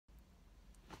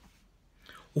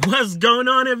What's going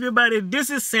on, everybody? This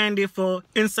is Sandy for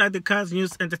Inside the Cars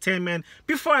News Entertainment.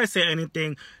 Before I say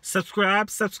anything, subscribe.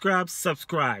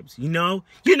 You know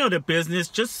the business.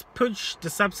 Just push the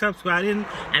subscribe in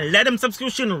and let them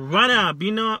subscription run up.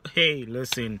 Hey,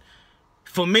 listen.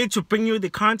 For me to bring you the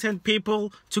content,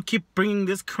 people, to keep bringing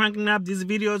this, cranking up these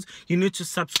videos, you need to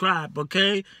subscribe,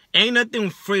 okay? Ain't nothing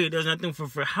free. There's nothing for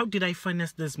free. How did I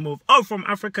finesse this move? Oh, from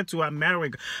Africa to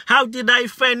America. How did I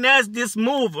finesse this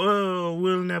move? Oh,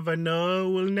 we'll never know.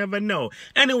 We'll never know.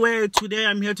 Anyway, today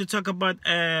I'm here to talk about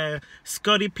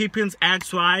Scottie Pippen's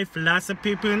ex-wife, Larsa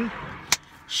Pippen.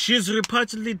 She's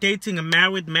reportedly dating a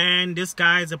married man. This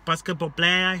guy is a basketball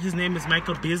player. His name is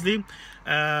Michael Beasley.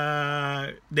 They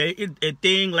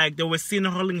were seen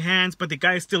holding hands, but the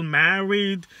guy is still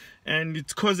married, and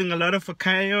it's causing a lot of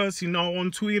chaos,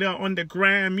 on Twitter, on the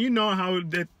gram. You know how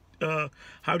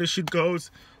the shit goes.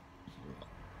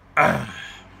 Woo!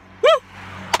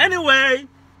 Anyway,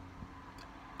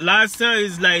 Larsa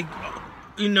is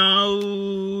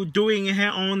doing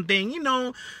her own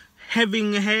thing,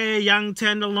 having her young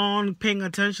tenderloin, paying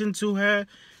attention to her.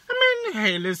 I mean,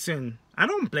 hey, listen, I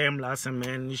don't blame Larsa,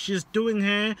 man. She's doing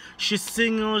her. She's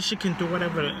single. She can do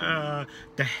whatever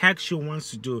the heck she wants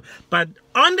to do. But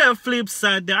on the flip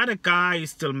side, the other guy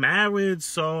is still married,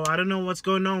 so I don't know what's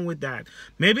going on with that.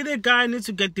 Maybe the guy needs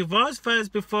to get divorced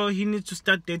first before he needs to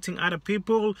start dating other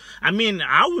people. I mean,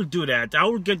 I will do that. I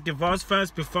will get divorced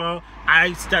first before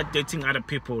I start dating other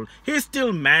people. He's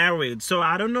still married, so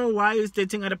I don't know why he's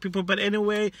dating other people. But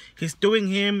anyway, he's doing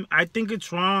him. I think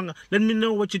it's wrong. Let me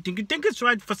know what you think. You think it's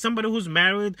right for somebody who's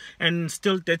married and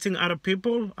still dating other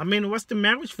people? I mean, what's the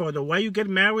marriage for, though? Why you get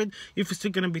married if you're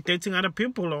still going to be dating other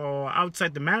people or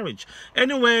outside the marriage?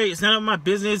 Anyway, it's none of my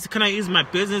business. Kind of is my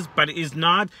business, but it's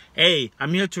not. Hey,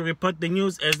 I'm here to report the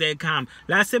news as they come.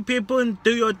 Larsa Pippen,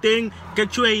 do your thing.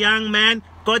 Get you a young man.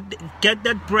 Go get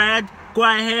that bread. Go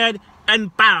ahead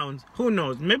and bounce. Who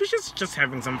knows? Maybe she's just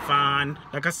having some fun.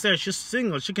 Like I said, she's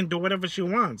single. She can do whatever she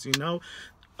wants,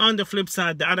 On the flip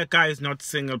side, the other guy is not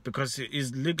single because he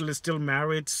is legally still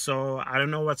married, so I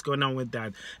don't know what's going on with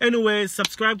that. Anyway,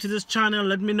 subscribe to this channel.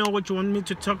 Let me know what you want me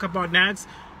to talk about next.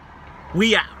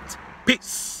 We out.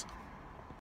 Peace.